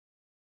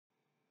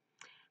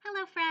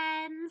Hello,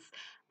 friends!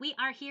 We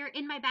are here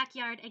in my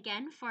backyard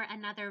again for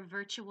another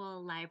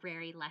virtual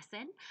library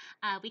lesson.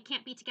 We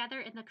can't be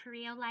together in the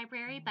Creo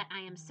library, but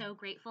I am so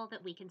grateful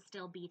that we can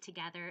still be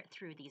together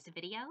through these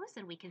videos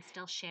and we can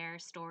still share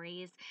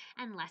stories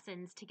and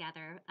lessons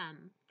together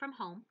from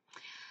home.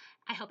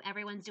 I hope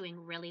everyone's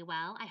doing really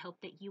well. I hope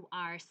that you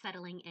are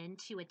settling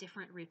into a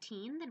different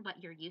routine than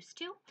what you're used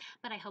to,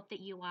 but I hope that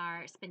you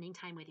are spending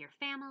time with your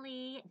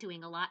family,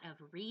 doing a lot of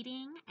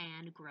reading,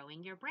 and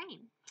growing your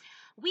brain.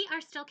 We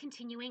are still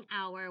continuing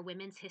our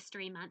Women's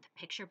History Month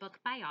picture book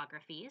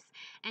biographies,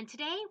 and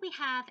today we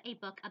have a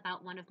book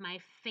about one of my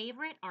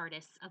favorite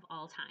artists of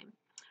all time.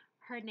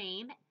 Her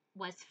name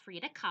was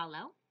Frida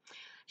Kahlo.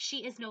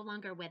 She is no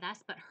longer with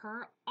us, but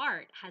her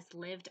art has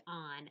lived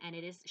on, and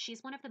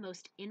she's one of the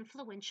most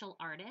influential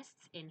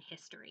artists in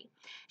history.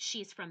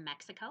 She's from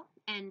Mexico,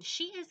 and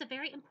she is a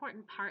very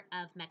important part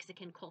of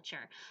Mexican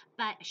culture,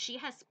 but she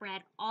has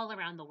spread all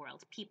around the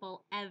world.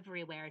 People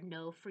everywhere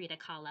know Frida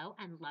Kahlo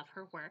and love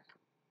her work.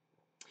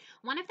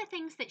 One of the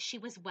things that she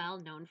was well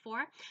known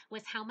for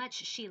was how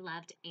much she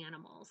loved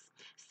animals.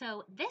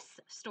 So this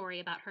story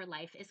about her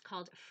life is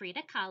called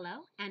Frida Kahlo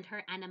and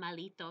her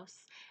Animalitos.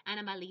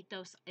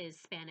 Animalitos is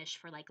Spanish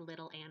for like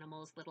little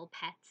animals, little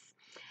pets.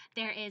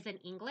 There is an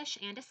English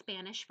and a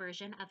Spanish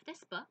version of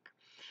this book.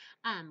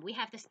 We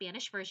have the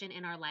Spanish version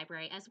in our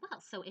library as well.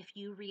 So if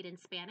you read in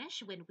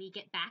Spanish, when we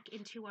get back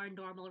into our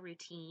normal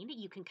routine,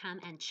 you can come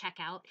and check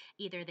out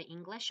either the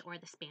English or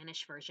the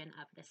Spanish version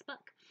of this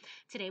book.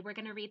 Today we're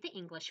going to read the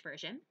English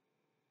version.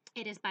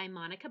 It is by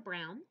Monica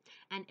Brown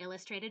and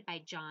illustrated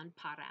by John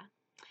Parra.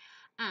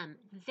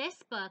 This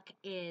book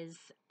is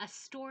a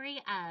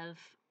story of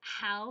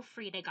how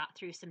Frida got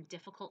through some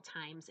difficult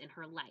times in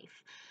her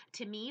life.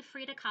 To me,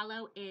 Frida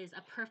Kahlo is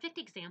a perfect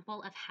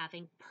example of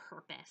having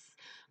purpose.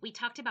 We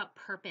talked about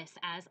purpose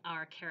as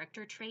our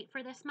character trait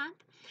for this month.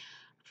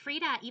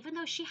 Frida, even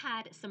though she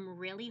had some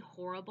really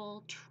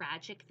horrible,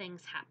 tragic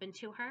things happen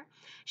to her,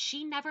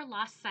 she never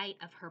lost sight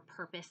of her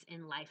purpose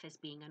in life as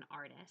being an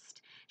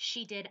artist.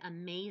 She did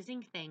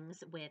amazing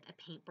things with a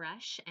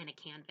paintbrush and a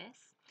canvas,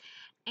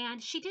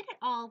 and she did it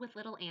all with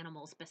little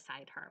animals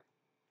beside her.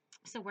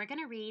 So we're going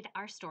to read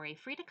our story,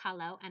 Frida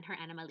Kahlo and her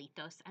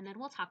Animalitos, and then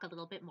we'll talk a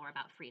little bit more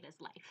about Frida's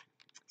life.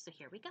 So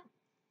here we go.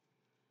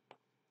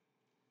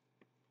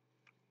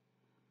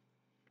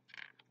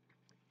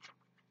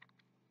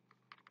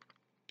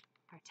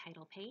 Our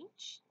title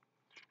page.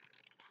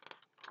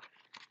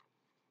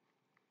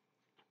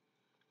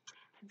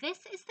 This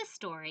is the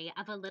story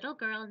of a little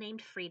girl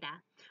named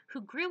Frida who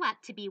grew up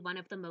to be one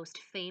of the most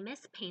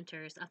famous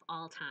painters of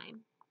all time.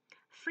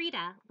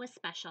 Frida was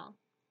special.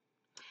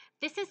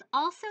 This is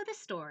also the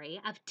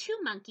story of 2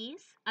 monkeys,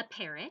 a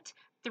parrot,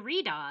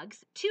 3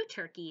 dogs, 2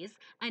 turkeys,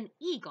 an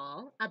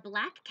eagle, a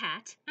black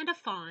cat, and a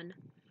fawn.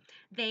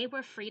 They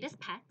were Frida's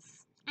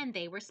pets, and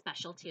they were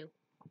special too.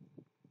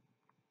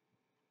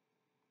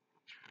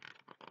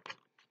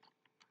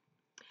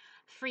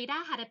 Frida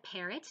had a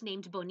parrot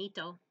named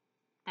Bonito.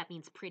 That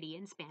means pretty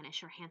in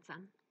Spanish or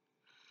handsome.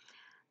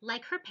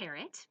 Like her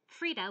parrot,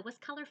 Frida was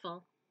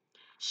colorful.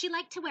 She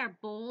liked to wear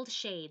bold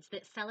shades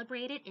that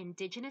celebrated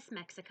indigenous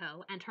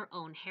Mexico and her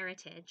own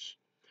heritage.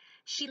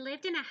 She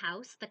lived in a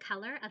house the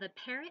color of a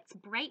parrot's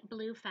bright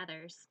blue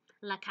feathers,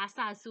 La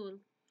Casa Azul,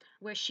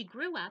 where she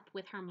grew up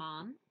with her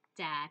mom,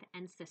 dad,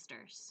 and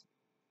sisters.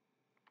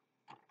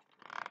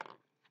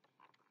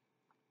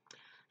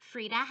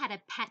 Frida had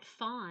a pet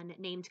fawn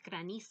named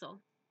Granizo.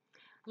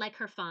 Like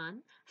her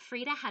fawn,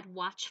 Frida had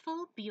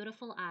watchful,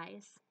 beautiful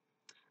eyes.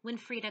 When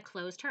Frida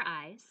closed her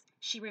eyes,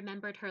 she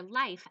remembered her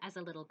life as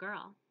a little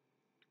girl.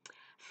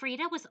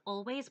 Frida was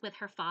always with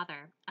her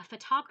father, a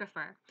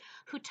photographer,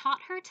 who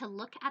taught her to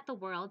look at the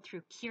world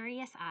through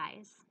curious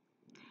eyes.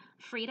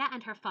 Frida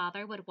and her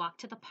father would walk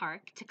to the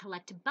park to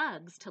collect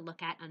bugs to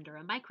look at under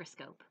a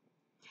microscope.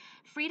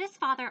 Frida's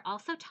father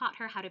also taught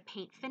her how to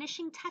paint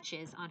finishing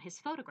touches on his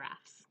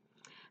photographs.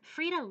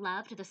 Frida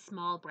loved the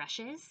small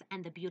brushes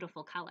and the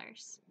beautiful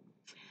colors.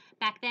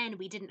 Back then,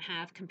 we didn't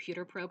have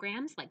computer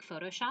programs like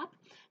Photoshop,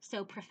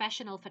 so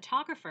professional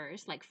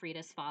photographers like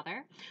Frida's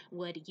father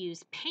would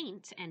use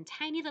paint and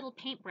tiny little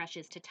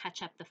paintbrushes to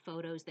touch up the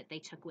photos that they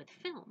took with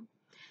film.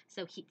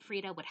 So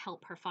Frida would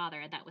help her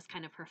father, and that was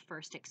kind of her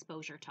first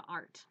exposure to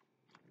art.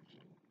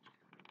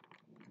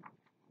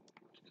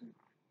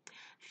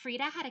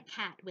 Frida had a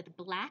cat with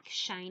black,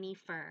 shiny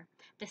fur,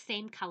 the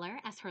same color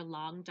as her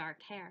long,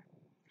 dark hair.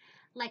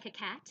 Like a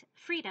cat,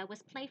 Frida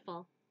was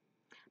playful.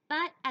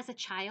 But as a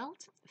child,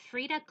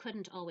 Frida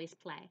couldn't always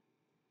play.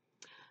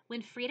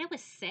 When Frida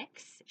was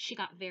 6, she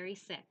got very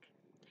sick.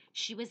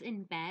 She was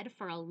in bed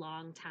for a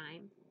long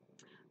time.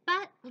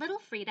 But little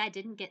Frida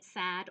didn't get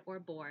sad or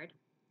bored.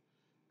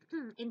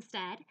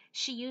 Instead,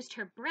 she used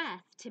her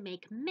breath to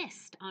make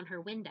mist on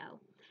her window,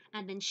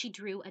 and then she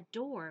drew a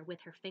door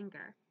with her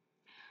finger.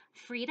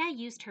 Frida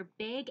used her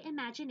big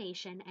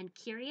imagination and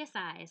curious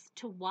eyes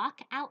to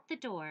walk out the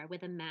door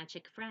with a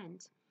magic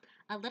friend,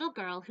 a little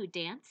girl who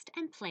danced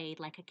and played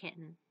like a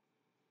kitten.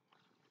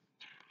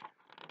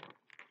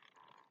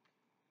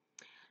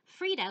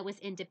 Frida was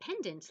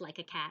independent like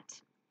a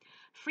cat.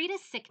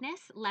 Frida's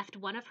sickness left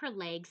one of her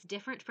legs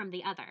different from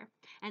the other,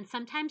 and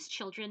sometimes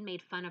children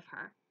made fun of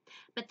her.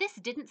 But this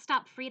didn't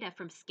stop Frida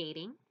from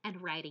skating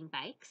and riding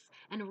bikes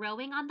and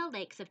rowing on the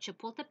lakes of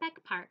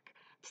Chapultepec Park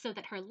so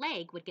that her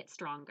leg would get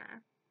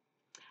stronger.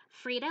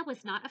 Frida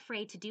was not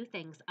afraid to do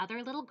things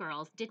other little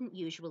girls didn't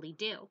usually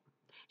do.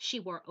 She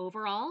wore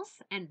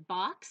overalls and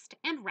boxed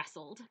and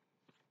wrestled.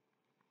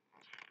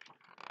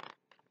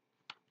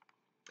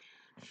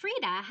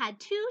 Frida had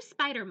two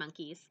spider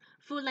monkeys,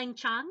 Fuleng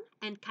Chang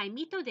and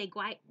Caimito de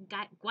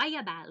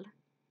Guayabal.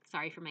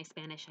 Sorry for my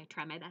Spanish, I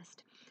try my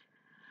best.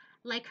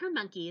 Like her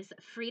monkeys,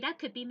 Frida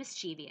could be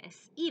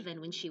mischievous, even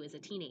when she was a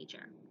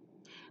teenager.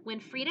 When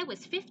Frida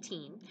was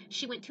 15,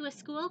 she went to a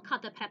school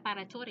called the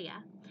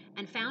Preparatoria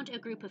and found a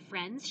group of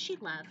friends she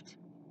loved.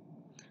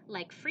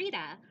 Like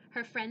Frida,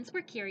 her friends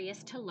were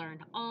curious to learn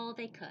all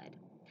they could.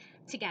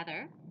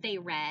 Together, they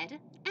read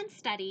and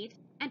studied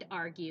and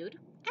argued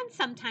and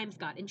sometimes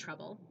got in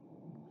trouble.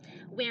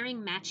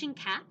 Wearing matching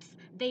caps,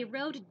 they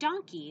rode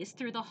donkeys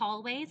through the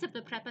hallways of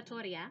the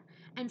Preparatoria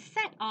and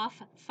set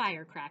off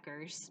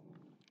firecrackers.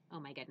 Oh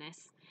my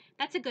goodness.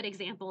 That's a good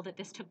example that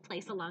this took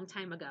place a long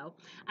time ago.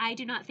 I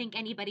do not think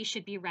anybody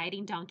should be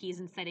riding donkeys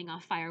and setting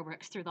off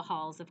fireworks through the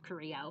halls of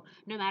Carrillo,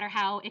 no matter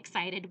how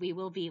excited we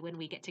will be when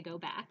we get to go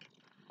back.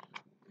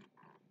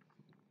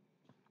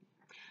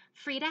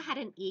 Frida had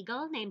an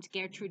eagle named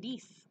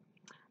Gertrudis.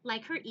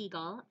 Like her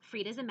eagle,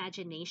 Frida's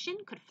imagination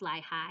could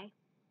fly high.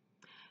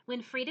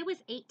 When Frida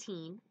was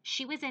 18,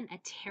 she was in a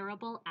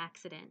terrible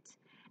accident,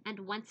 and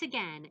once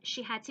again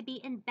she had to be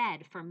in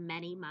bed for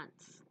many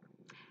months.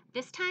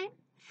 This time,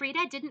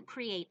 Frida didn't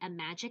create a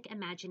magic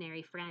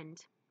imaginary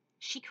friend.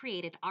 She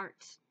created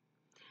art.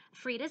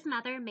 Frida's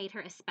mother made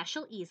her a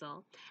special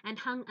easel and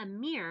hung a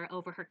mirror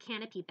over her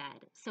canopy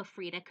bed so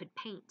Frida could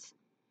paint.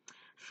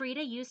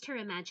 Frida used her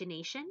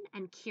imagination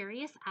and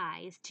curious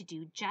eyes to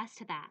do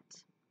just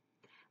that.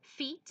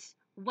 Feet,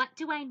 what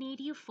do I need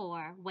you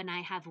for when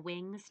I have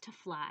wings to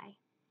fly?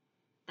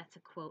 That's a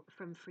quote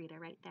from Frida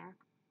right there.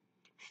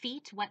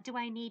 Feet, what do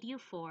I need you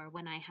for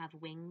when I have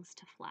wings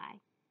to fly?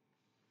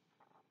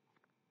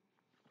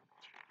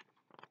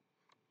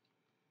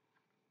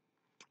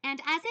 And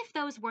as if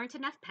those weren't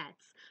enough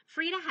pets,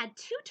 Frida had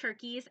 2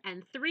 turkeys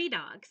and 3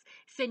 dogs,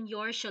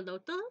 Senor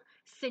Xolotl,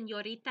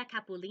 Senorita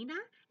Capulina,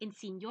 and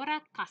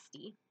Senora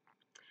Costi.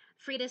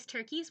 Frida's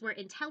turkeys were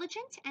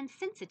intelligent and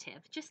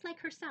sensitive, just like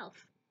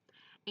herself.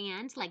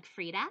 And, like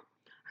Frida,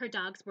 her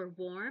dogs were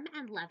warm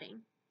and loving.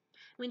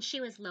 When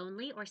she was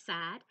lonely or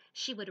sad,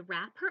 she would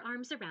wrap her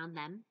arms around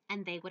them,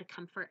 and they would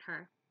comfort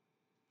her.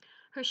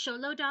 Her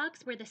Xolo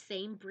dogs were the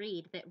same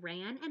breed that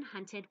ran and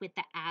hunted with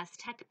the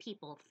Aztec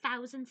people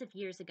thousands of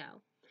years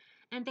ago,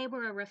 and they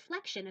were a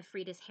reflection of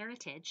Frida's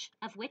heritage,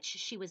 of which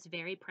she was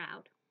very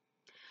proud.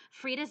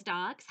 Frida's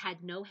dogs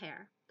had no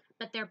hair,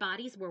 but their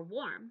bodies were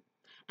warm,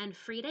 and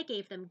Frida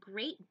gave them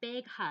great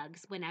big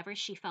hugs whenever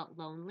she felt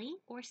lonely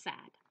or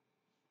sad.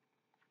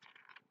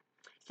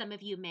 Some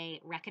of you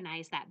may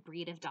recognize that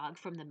breed of dog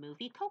from the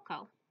movie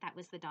Coco. That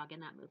was the dog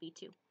in that movie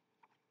too.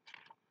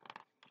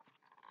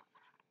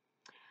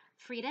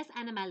 Frida's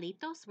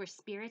Animalitos were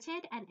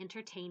spirited and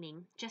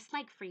entertaining, just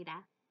like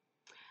Frida.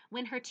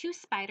 When her 2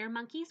 spider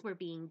monkeys were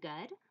being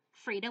good,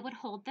 Frida would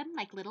hold them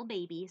like little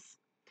babies.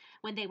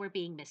 When they were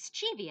being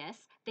mischievous,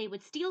 they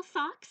would steal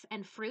socks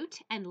and fruit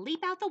and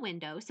leap out the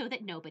window so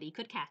that nobody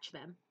could catch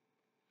them.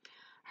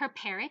 Her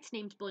parrot,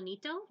 named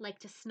Bonito,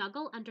 liked to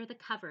snuggle under the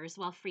covers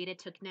while Frida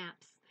took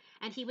naps,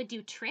 and he would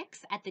do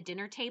tricks at the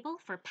dinner table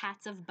for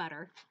pats of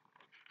butter.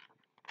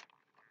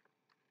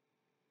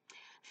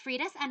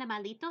 Frida's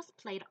Animalitos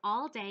played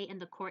all day in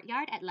the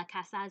courtyard at La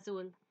Casa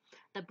Azul,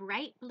 the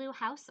bright blue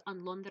house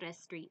on Londres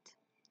Street.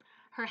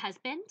 Her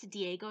husband,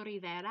 Diego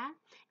Rivera,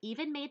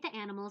 even made the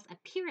animals a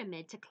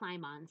pyramid to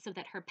climb on so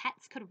that her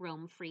pets could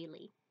roam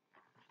freely.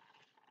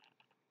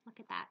 Look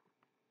at that.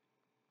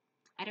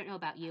 I don't know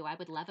about you, I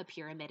would love a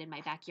pyramid in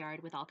my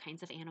backyard with all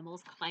kinds of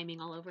animals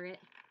climbing all over it.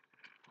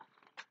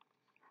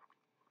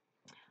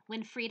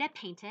 When Frida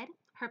painted,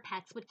 her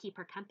pets would keep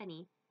her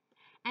company.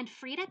 And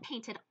Frida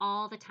painted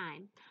all the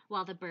time,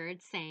 while the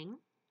birds sang,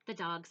 the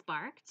dogs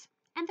barked,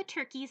 and the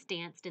turkeys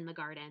danced in the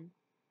garden.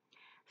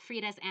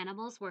 Frida's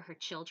animals were her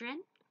children,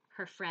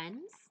 her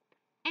friends,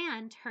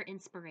 and her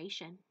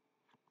inspiration.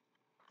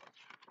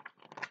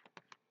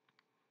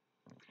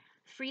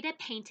 Frida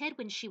painted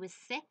when she was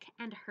sick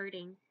and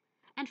hurting,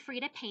 and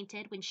Frida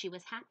painted when she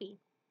was happy.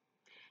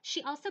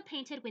 She also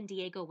painted when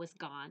Diego was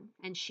gone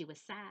and she was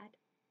sad.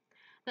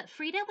 But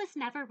Frida was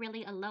never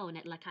really alone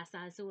at La Casa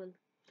Azul,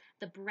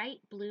 the bright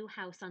blue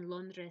house on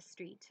Londres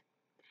Street.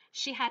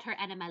 She had her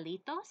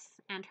Animalitos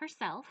and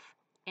herself,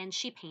 and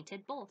she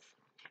painted both.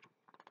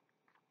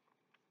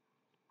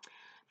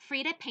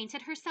 Frida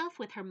painted herself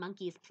with her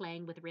monkeys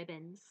playing with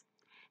ribbons.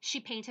 She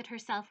painted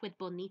herself with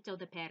Bonito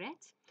the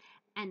parrot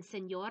and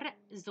Senor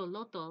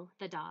Xolotl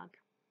the dog.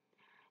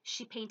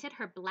 She painted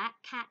her black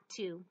cat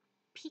too,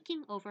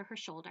 peeking over her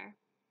shoulder.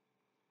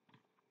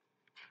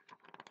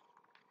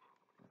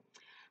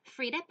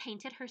 Frida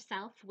painted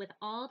herself with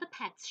all the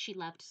pets she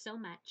loved so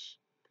much,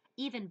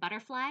 even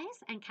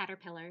butterflies and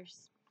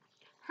caterpillars.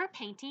 Her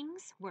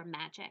paintings were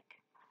magic.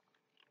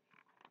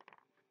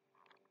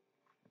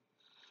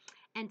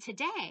 And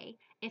today,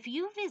 if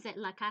you visit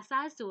La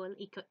Casa Azul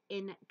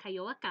in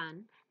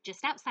Coyoacan,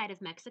 just outside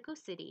of Mexico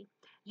City,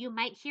 you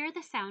might hear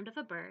the sound of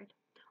a bird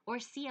or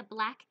see a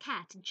black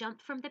cat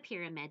jump from the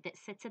pyramid that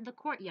sits in the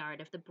courtyard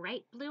of the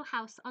bright blue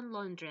house on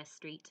Londres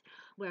Street,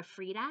 where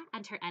Frida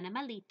and her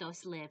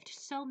Animalitos lived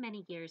so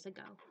many years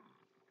ago.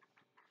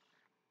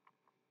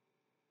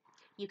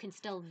 You can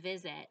still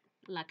visit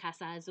La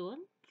Casa Azul,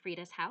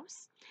 Frida's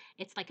house.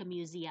 It's like a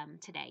museum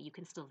today. You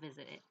can still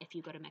visit it if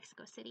you go to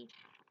Mexico City.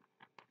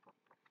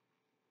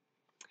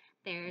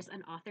 There's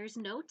an author's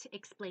note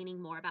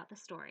explaining more about the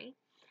story.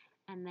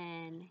 And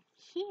then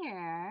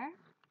here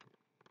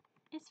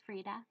is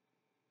Frida.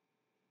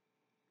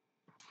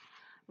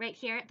 Right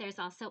here, there's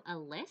also a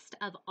list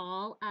of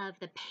all of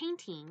the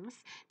paintings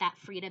that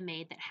Frida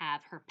made that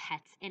have her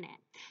pets in it.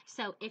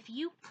 So if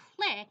you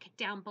click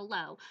down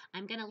below,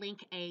 I'm going to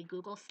link a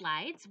Google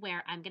Slides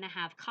where I'm going to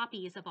have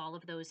copies of all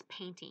of those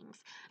paintings,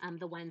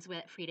 the ones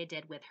that Frida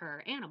did with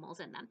her animals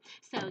in them.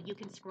 So you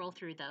can scroll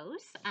through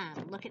those,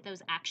 look at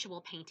those actual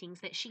paintings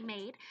that she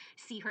made,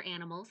 see her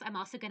animals. I'm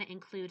also going to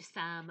include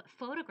some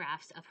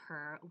photographs of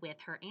her with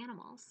her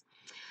animals.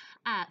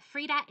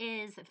 Frida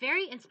is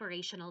very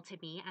inspirational to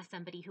me as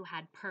somebody who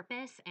had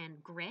purpose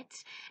and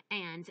grit.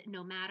 And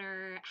no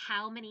matter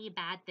how many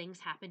bad things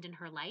happened in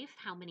her life,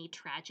 how many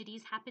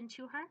tragedies happened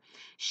to her,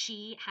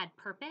 she had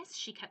purpose.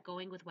 She kept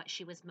going with what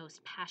she was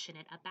most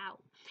passionate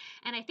about.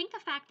 And I think the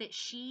fact that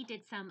she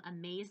did some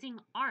amazing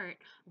art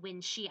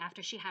when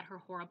after she had her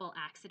horrible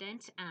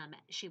accident,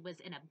 she was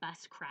in a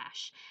bus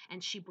crash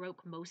and she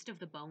broke most of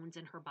the bones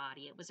in her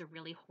body. It was a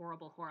really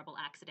horrible, horrible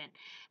accident.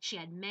 She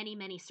had many,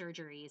 many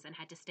surgeries and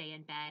had to stay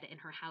in bed in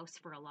her house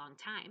for a long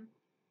time.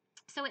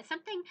 So it's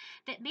something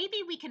that maybe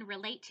we can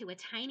relate to a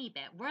tiny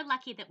bit. We're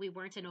lucky that we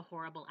weren't in a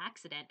horrible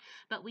accident,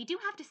 but we do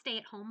have to stay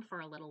at home for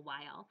a little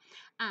while.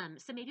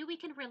 So maybe we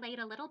can relate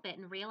a little bit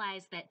and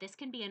realize that this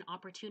can be an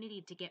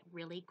opportunity to get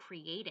really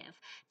creative,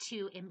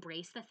 to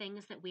embrace the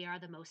things that we are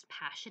the most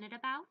passionate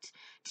about,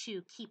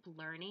 to keep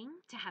learning,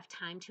 to have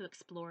time to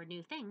explore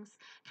new things,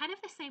 kind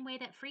of the same way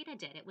that Frida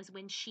did. It was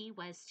when she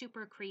was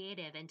super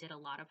creative and did a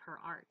lot of her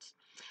art.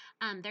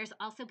 There's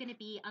also going to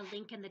be a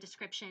link in the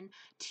description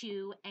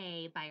to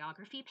a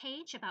biography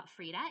page about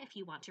Frida if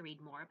you want to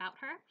read more about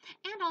her,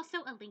 and also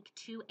a link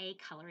to a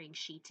coloring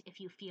sheet if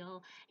you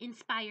feel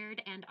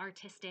inspired and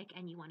artistic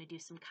and you want to do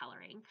some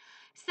coloring.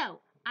 So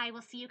I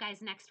will see you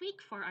guys next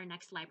week for our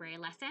next library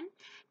lesson.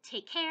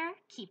 Take care,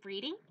 keep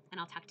reading, and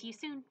I'll talk to you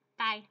soon.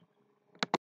 Bye.